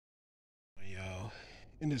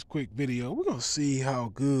in this quick video, we're gonna see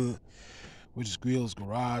how good with this Griot's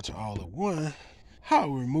Garage all-in-one, how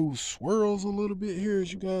it removes swirls a little bit here,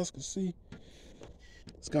 as you guys can see.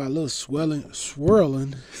 It's got a little swirling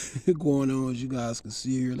going on, as you guys can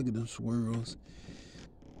see here. Look at them swirls.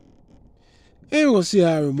 And we're gonna see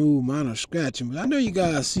how I remove minor scratching, but I know you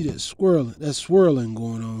guys see that swirling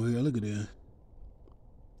going on here. Look at that.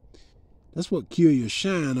 That's what kills your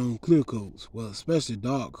shine on clear coats, well, especially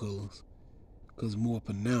dark colors, because it's more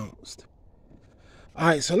pronounced. All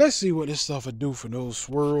right, so let's see what this stuff will do for those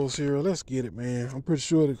swirls here. Let's get it, man. I'm pretty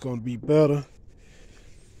sure it's gonna be better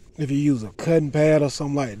if you use a cutting pad or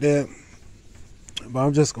something like that, but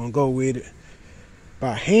I'm just gonna go with it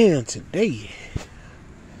by hand today.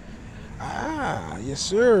 Yes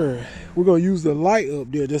sir. We're gonna use the light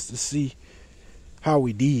up there just to see how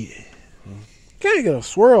we did. Can't get a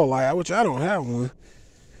swirl light, which I don't have one.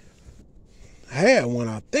 I had one.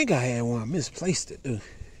 I think I had one. I misplaced it, though.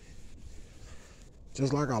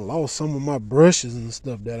 Just like I lost some of my brushes and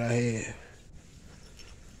stuff that I had.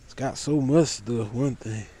 It's got so much stuff, one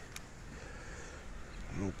thing.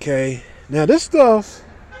 Okay. Now this stuff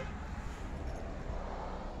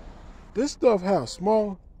has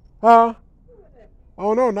small, huh?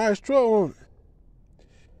 Oh no, nice truck on it.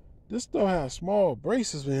 This stuff has small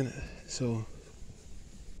braces in it, so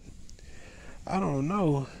I don't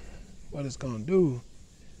know what it's gonna do,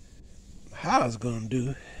 how it's gonna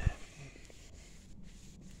do,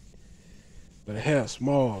 but it has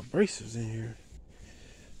small braces in here.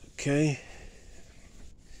 Okay.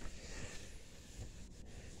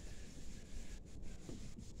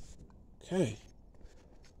 Okay.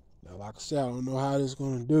 Now, like I said, I don't know how this is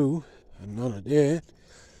gonna do, and none of that.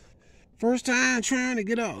 First time trying to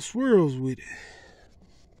get out swirls with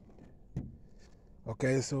it.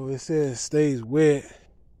 Okay, so it says stays wet.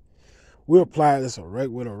 We'll apply this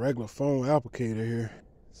with a regular foam applicator here.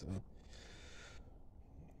 So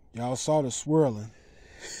y'all saw the swirling.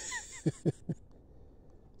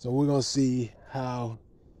 So we're gonna see how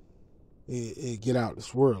it get out the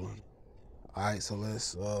swirling. All right, so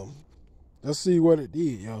let's see what it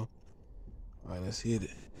did, y'all. All right, let's hit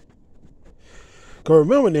it. Cause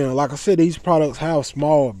remember now, like I said, these products have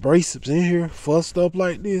small abrasives in here for stuff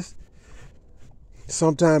like this.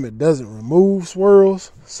 Sometimes it doesn't remove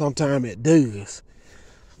swirls, sometimes it does.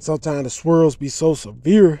 Sometimes the swirls be so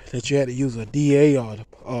severe that you had to use a DA or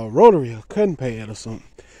a rotary, a cutting pad or something,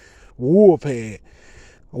 wool pad,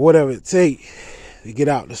 or whatever it takes to get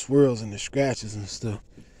out the swirls and the scratches and stuff.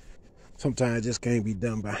 Sometimes it just can't be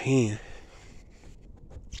done by hand.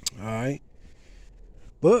 All right.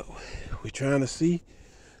 But we're trying to see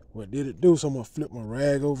what did it do. So I'm gonna flip my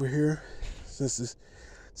rag over here. Since it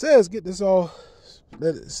says get this all,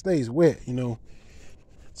 that it stays wet, you know.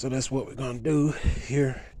 So that's what we're gonna do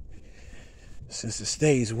here. Since it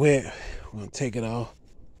stays wet, we're gonna take it off.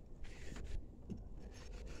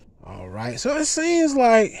 All right, so it seems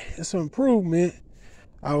like it's an improvement,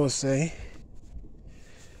 I would say.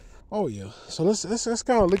 Oh yeah, so let's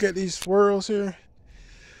kind of look at these swirls here.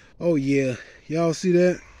 Oh yeah, y'all see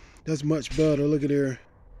that? That's much better. Look at there.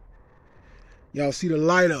 Y'all see the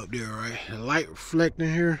light up there, right? The light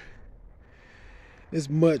reflecting here. It's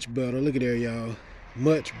much better. Look at there, y'all.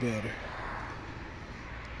 Much better.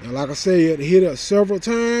 Now, like I said, you have to hit it several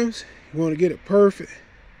times. You want to get it perfect.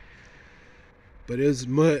 But it's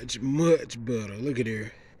much, much better. Look at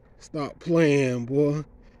there. Stop playing, boy.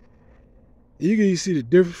 You can see the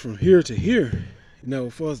difference from here to here. You know,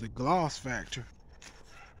 as far as the gloss factor.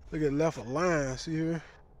 Look at left a line. See here?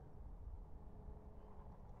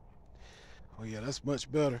 Oh yeah, that's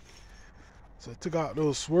much better. So I took out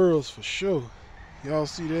those swirls for sure. Y'all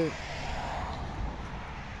see that?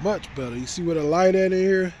 Much better. You see where the light at in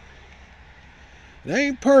here? It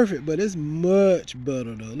ain't perfect, but it's much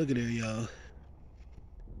better though. Look at there, y'all.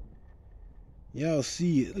 Y'all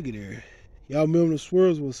see it. Look at there. Y'all remember the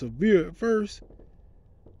swirls were severe at first?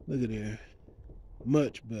 Look at there.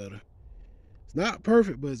 Much better. It's not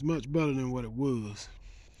perfect, but it's much better than what it was.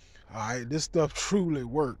 All right, this stuff truly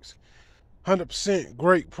works. 100%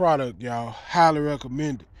 great product, y'all. Highly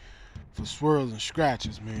recommend it for swirls and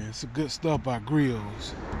scratches, man. It's a good stuff by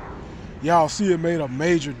Griot's. Y'all see it made a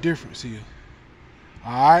major difference here.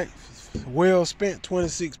 All right, well spent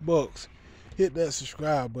 26 bucks. Hit that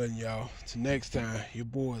subscribe button, y'all. Till next time, your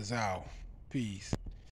boy is out. Peace.